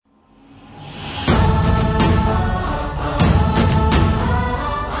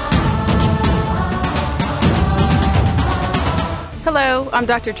Hello, I'm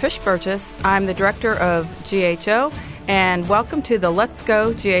Dr. Trish Burgess. I'm the director of GHO, and welcome to the Let's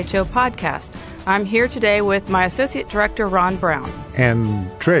Go GHO podcast. I'm here today with my associate director, Ron Brown. And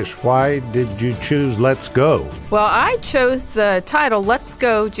Trish, why did you choose Let's Go? Well, I chose the title Let's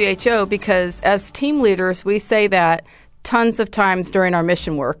Go GHO because as team leaders, we say that tons of times during our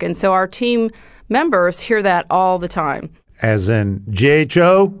mission work. And so our team members hear that all the time. As in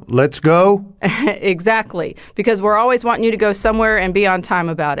GHO, let's go? Exactly, because we're always wanting you to go somewhere and be on time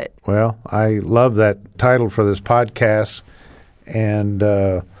about it. Well, I love that title for this podcast, and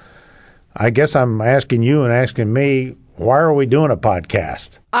I guess I'm asking you and asking me, why are we doing a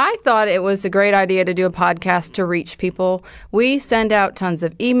podcast? I thought it was a great idea to do a podcast to reach people. We send out tons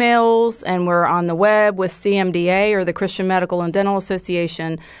of emails, and we're on the web with CMDA, or the Christian Medical and Dental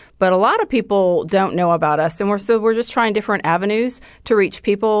Association. But a lot of people don't know about us, and we're just trying different avenues to reach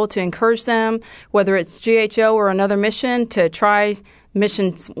people, to encourage them, whether it's GHO or another mission, to try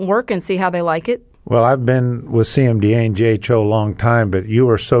missions work and see how they like it. Well, I've been with CMDA and GHO a long time, but you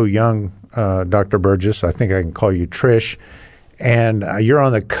are so young, Dr. Burgess. I think I can call you Trish. And you're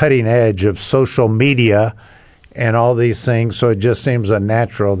on the cutting edge of social media and all these things, so it just seems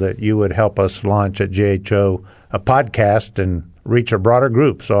unnatural that you would help us launch at GHO a podcast and reach a broader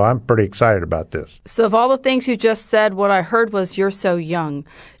group. So I'm pretty excited about this. So of all the things you just said, what I heard was you're so young.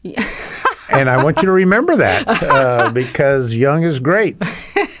 And I want you to remember that because young is great.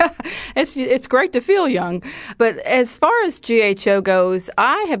 It's great to feel young. But as far as GHO goes,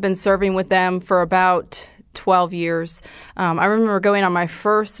 I have been serving with them for about 12 years. I remember going on my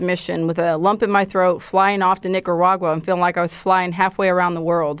first mission with a lump in my throat, flying off to Nicaragua and feeling like I was flying halfway around the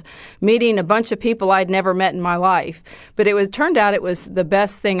world, meeting a bunch of people I'd never met in my life. But turned out it was the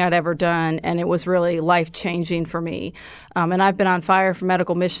best thing I'd ever done, and it was really life-changing for me. And I've been on fire for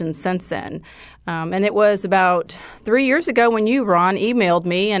medical missions since then. And it was about 3 years ago when you, Ron, emailed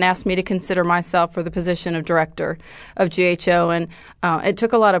me and asked me to consider myself for the position of director of GHO. And it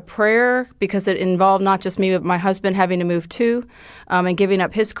took a lot of prayer because it involved not just me, but my husband having to move too and giving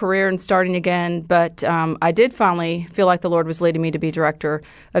up his career and starting again. But I did finally feel like the Lord was leading me to be director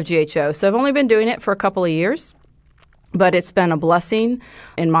of GHO. So I've only been doing it for a couple of years, but it's been a blessing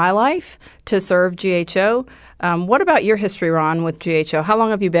in my life to serve GHO. What about your history, Ron, with GHO? How long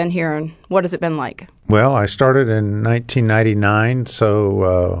have you been here, and what has it been like? Well, I started in 1999,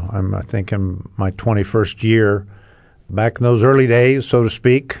 so I'm, I think, in my 21st year. Back in those early days, so to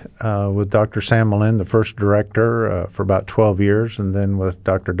speak, with Dr. Sam Malin, the first director, for about 12 years, and then with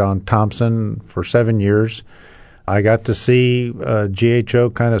Dr. Don Thompson for 7 years. I got to see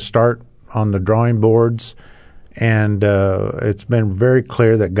GHO kind of start on the drawing boards. And it's been very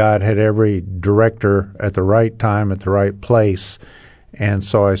clear that God had every director at the right time, at the right place. And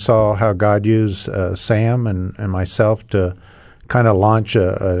so I saw how God used Sam and myself to kind of launch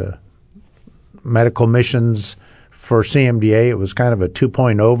a medical missions for CMDA. It was kind of a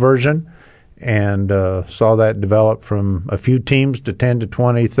 2.0 version, and saw that develop from a few teams to 10 to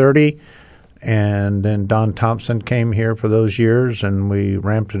 20, 30. And then Don Thompson came here for those years, and we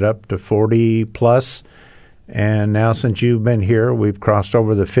ramped it up to 40 plus. And now since you've been here, we've crossed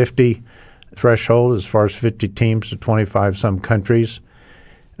over the 50 threshold as far as 50 teams to 25-some countries.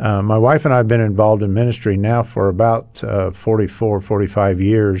 My wife and I have been involved in ministry now for about 44, 45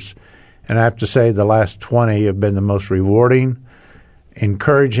 years. And I have to say the last 20 have been the most rewarding,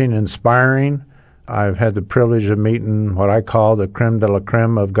 encouraging, inspiring. I've had the privilege of meeting what I call the creme de la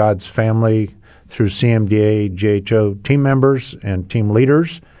creme of God's family through CMDA, GHO team members and team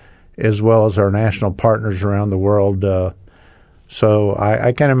leaders, as well as our national partners around the world. So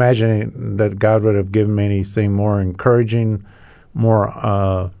I can't imagine that God would have given me anything more encouraging, more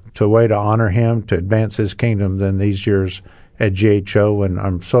to a way to honor Him, to advance His kingdom than these years at GHO. And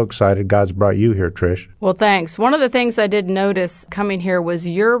I'm so excited God's brought you here, Trish. Well, thanks. One of the things I did notice coming here was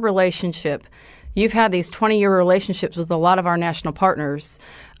your relationship. You've had these 20-year relationships with a lot of our national partners.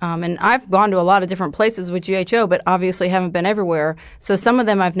 And I've gone to a lot of different places with GHO, but obviously haven't been everywhere. So some of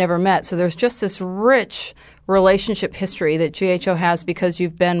them I've never met. So there's just this rich relationship history that GHO has because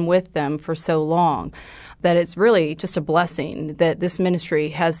you've been with them for so long, that it's really just a blessing that this ministry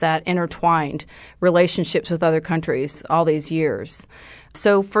has that intertwined relationships with other countries all these years.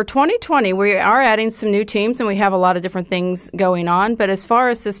 So for 2020, we are adding some new teams, and we have a lot of different things going on. But as far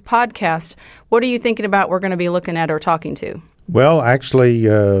as this podcast, what are you thinking about we're going to be looking at or talking to? Well, actually,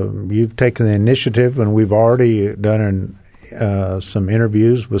 you've taken the initiative, and we've already done some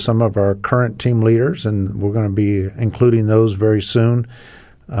interviews with some of our current team leaders, and we're going to be including those very soon.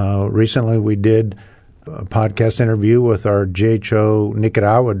 Recently, we did a podcast interview with our GHO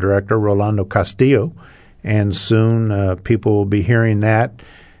Nicaragua director, Rolando Castillo, and soon people will be hearing that.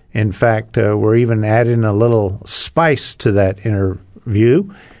 In fact, we're even adding a little spice to that interview,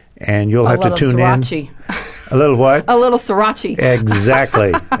 and you'll have to tune sriracha. in. A little what? A little sriracha.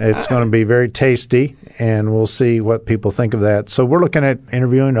 Exactly. It's going to be very tasty, and we'll see what people think of that. So we're looking at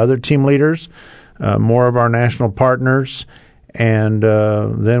interviewing other team leaders, more of our national partners, and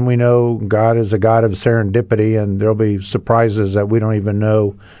then we know God is a God of serendipity, and there'll be surprises that we don't even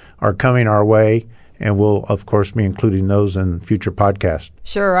know are coming our way. And we'll, of course, be including those in future podcasts.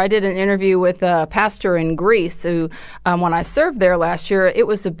 Sure. I did an interview with a pastor in Greece who, when I served there last year, it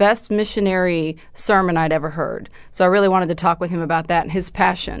was the best missionary sermon I'd ever heard. So I really wanted to talk with him about that and his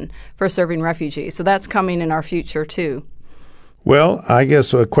passion for serving refugees. So that's coming in our future, too. Well, I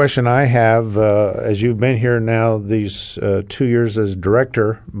guess a question I have, as you've been here now these 2 years as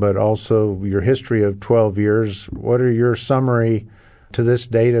director, but also your history of 12 years, what are your summary to this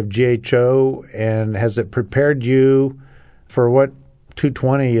date of GHO, and has it prepared you for what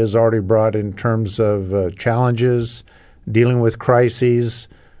 220 has already brought in terms of challenges, dealing with crises?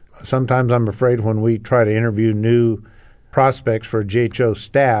 Sometimes I'm afraid when we try to interview new prospects for GHO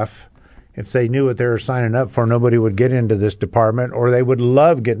staff, if they knew what they were signing up for, nobody would get into this department, or they would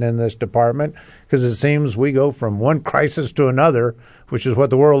love getting in this department, because it seems we go from one crisis to another, which is what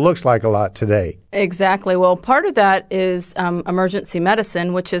the world looks like a lot today. Exactly. Well, part of that is emergency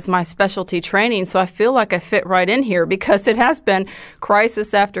medicine, which is my specialty training. So I feel like I fit right in here because it has been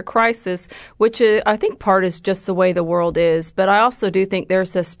crisis after crisis, which I think part is just the way the world is. But I also do think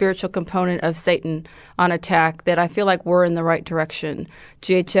there's a spiritual component of Satan on attack that I feel like we're in the right direction.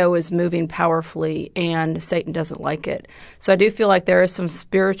 GHO is moving powerfully, and Satan doesn't like it. So I do feel like there is some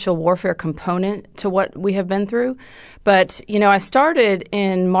spiritual warfare component to what we have been through. But, I started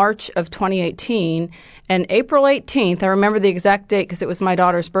in March of 2018, and April 18th, I remember the exact date because it was my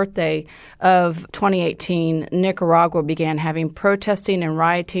daughter's birthday of 2018, Nicaragua began having protesting and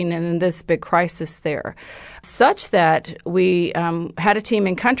rioting and then this big crisis there. Such that we had a team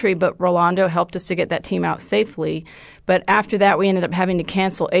in country, but Rolando helped us to get that team out safely. But after that, we ended up having to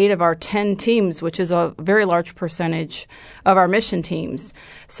cancel 8 of our 10 teams, which is a very large percentage of our mission teams.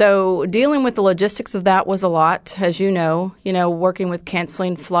 So dealing with the logistics of that was a lot, as you know, working with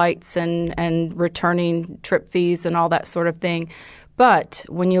canceling flights and returning trip fees and all that sort of thing. But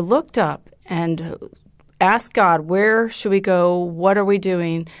when you looked up and asked God, where should we go? What are we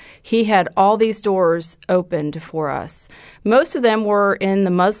doing? He had all these doors opened for us. Most of them were in the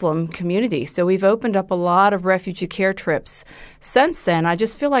Muslim community. So we've opened up a lot of refugee care trips. Since then, I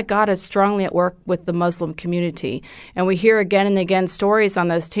just feel like God is strongly at work with the Muslim community. And we hear again and again stories on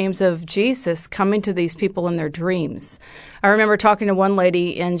those teams of Jesus coming to these people in their dreams. I remember talking to one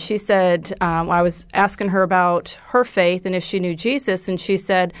lady, and she said, I was asking her about her faith and if she knew Jesus, and she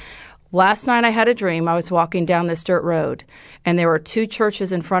said, last night I had a dream. I was walking down this dirt road, and there were 2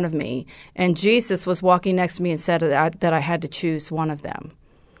 churches in front of me, and Jesus was walking next to me and said that I had to choose one of them.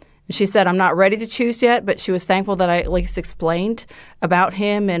 She said, I'm not ready to choose yet, but she was thankful that I at least explained about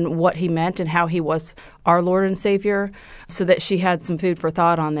him and what he meant and how he was our Lord and Savior, so that she had some food for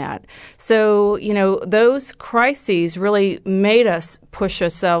thought on that. So, those crises really made us push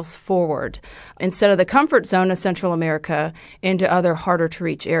ourselves forward instead of the comfort zone of Central America into other harder to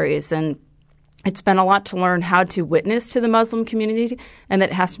reach areas. And it's been a lot to learn how to witness to the Muslim community, and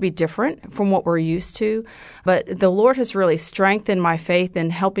that it has to be different from what we're used to. But the Lord has really strengthened my faith in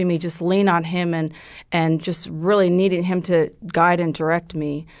helping me just lean on Him and just really needing Him to guide and direct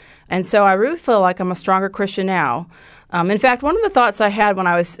me. And so I really feel like I'm a stronger Christian now. In fact, one of the thoughts I had when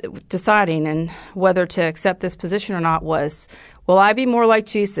I was deciding and whether to accept this position or not was, will I be more like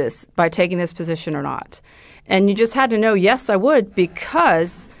Jesus by taking this position or not? And you just had to know, yes, I would,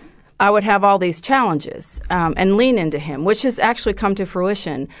 because I would have all these challenges and lean into Him, which has actually come to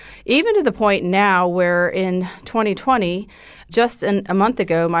fruition, even to the point now where in 2020, just a month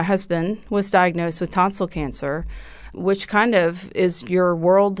ago, my husband was diagnosed with tonsil cancer, which kind of is your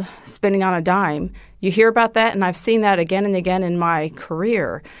world spinning on a dime. You hear about that, and I've seen that again and again in my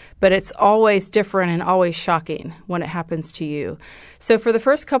career, but it's always different and always shocking when it happens to you. So for the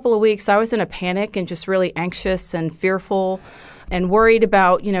first couple of weeks, I was in a panic and just really anxious and fearful and worried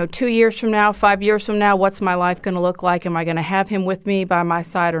about, 2 years from now, 5 years from now, what's my life going to look like? Am I going to have him with me by my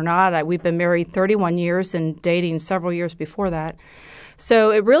side or not? We've been married 31 years and dating several years before that.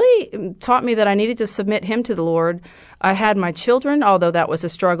 So it really taught me that I needed to submit him to the Lord. I had my children, although that was a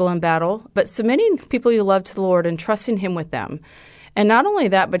struggle and battle, but submitting people you love to the Lord and trusting Him with them. And not only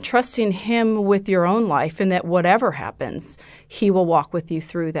that, but trusting Him with your own life, and that whatever happens, He will walk with you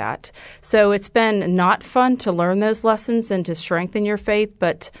through that. So it's been not fun to learn those lessons and to strengthen your faith,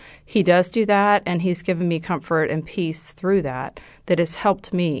 but He does do that, and He's given me comfort and peace through that has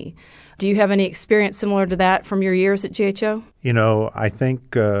helped me. Do you have any experience similar to that from your years at GHO? I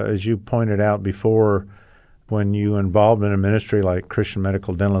think, as you pointed out before, when you involved in a ministry like Christian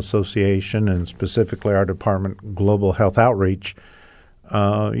Medical Dental Association and specifically our department, Global Health Outreach,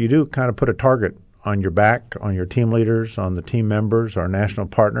 you do kind of put a target on your back, on your team leaders, on the team members, our national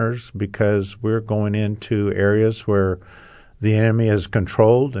partners, because we're going into areas where the enemy is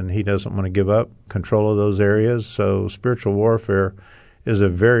controlled and he doesn't want to give up control of those areas. So spiritual warfare is a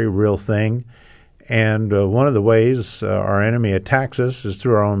very real thing. And one of the ways our enemy attacks us is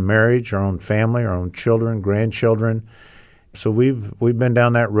through our own marriage, our own family, our own children, grandchildren. So we've been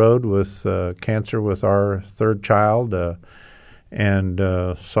down that road with cancer with our third child and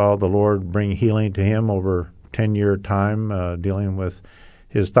saw the Lord bring healing to him over 10-year time dealing with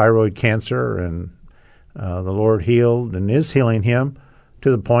his thyroid cancer. And the Lord healed and is healing him to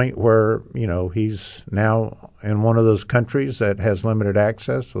the point where, he's now in one of those countries that has limited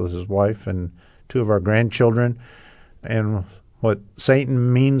access with his wife and 2 of our grandchildren. And what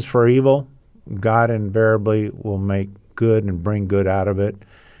Satan means for evil, God invariably will make good and bring good out of it.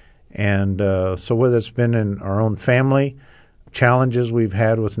 And so whether it's been in our own family, challenges we've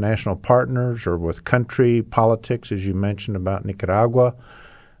had with national partners or with country politics, as you mentioned about Nicaragua,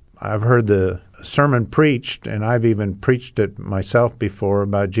 I've heard the sermon preached, and I've even preached it myself before,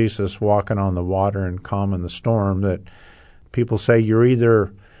 about Jesus walking on the water and calming the storm, that people say you're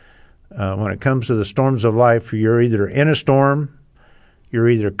either, when it comes to the storms of life, you're either in a storm, you're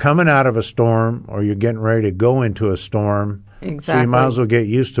either coming out of a storm, or you're getting ready to go into a storm. Exactly. So you might as well get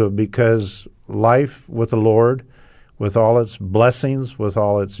used to it, because life with the Lord, with all its blessings, with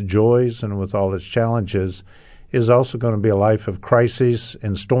all its joys, and with all its challenges, is also going to be a life of crises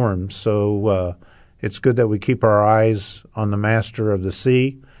and storms. So it's good that we keep our eyes on the master of the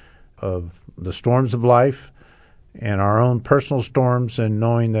sea, of the storms of life, and our own personal storms, and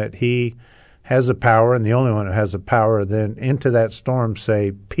knowing that He has the power, and the only one who has the power, then into that storm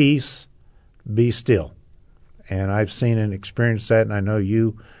say, peace, be still. And I've seen and experienced that, and I know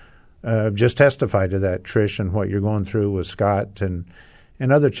you just testified to that, Trish, and what you're going through with Scott and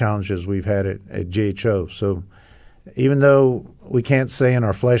other challenges we've had at GHO. So even though we can't say in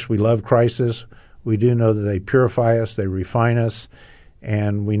our flesh we love crisis, we do know that they purify us, they refine us,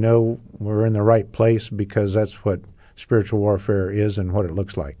 and we know we're in the right place, because that's what spiritual warfare is and what it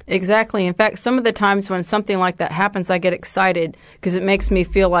looks like. Exactly. In fact, some of the times when something like that happens, I get excited because it makes me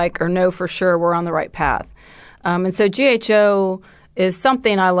feel like, or know for sure, we're on the right path. And so GHO is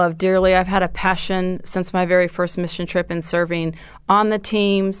something I love dearly. I've had a passion since my very first mission trip in serving on the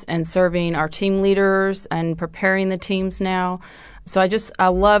teams and serving our team leaders and preparing the teams now. So I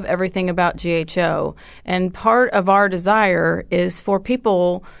love everything about GHO. And part of our desire is for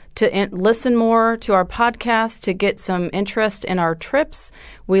people to listen more to our podcast, to get some interest in our trips.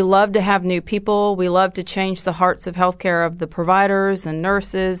 We love to have new people. We love to change the hearts of healthcare of the providers and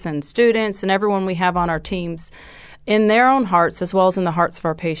nurses and students and everyone we have on our teams, in their own hearts as well as in the hearts of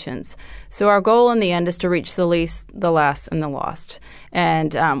our patients. So our goal in the end is to reach the least, the last, and the lost.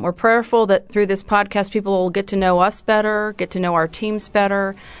 And we're prayerful that through this podcast, people will get to know us better, get to know our teams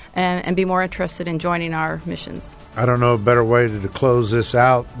better, and be more interested in joining our missions. I don't know a better way to close this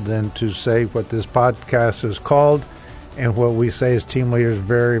out than to say what this podcast is called and what we say as team leaders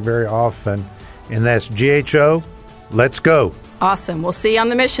very, very often, and that's GHO, let's go. Awesome. We'll see you on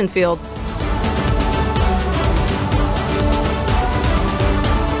the mission field.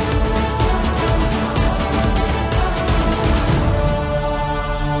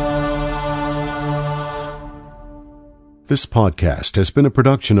 This podcast has been a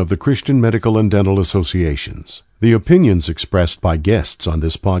production of the Christian Medical and Dental Associations. The opinions expressed by guests on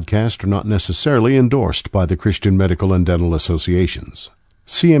this podcast are not necessarily endorsed by the Christian Medical and Dental Associations.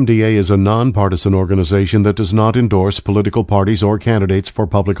 CMDA is a nonpartisan organization that does not endorse political parties or candidates for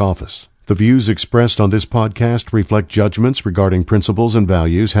public office. The views expressed on this podcast reflect judgments regarding principles and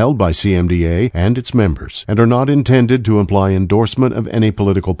values held by CMDA and its members, and are not intended to imply endorsement of any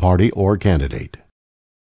political party or candidate.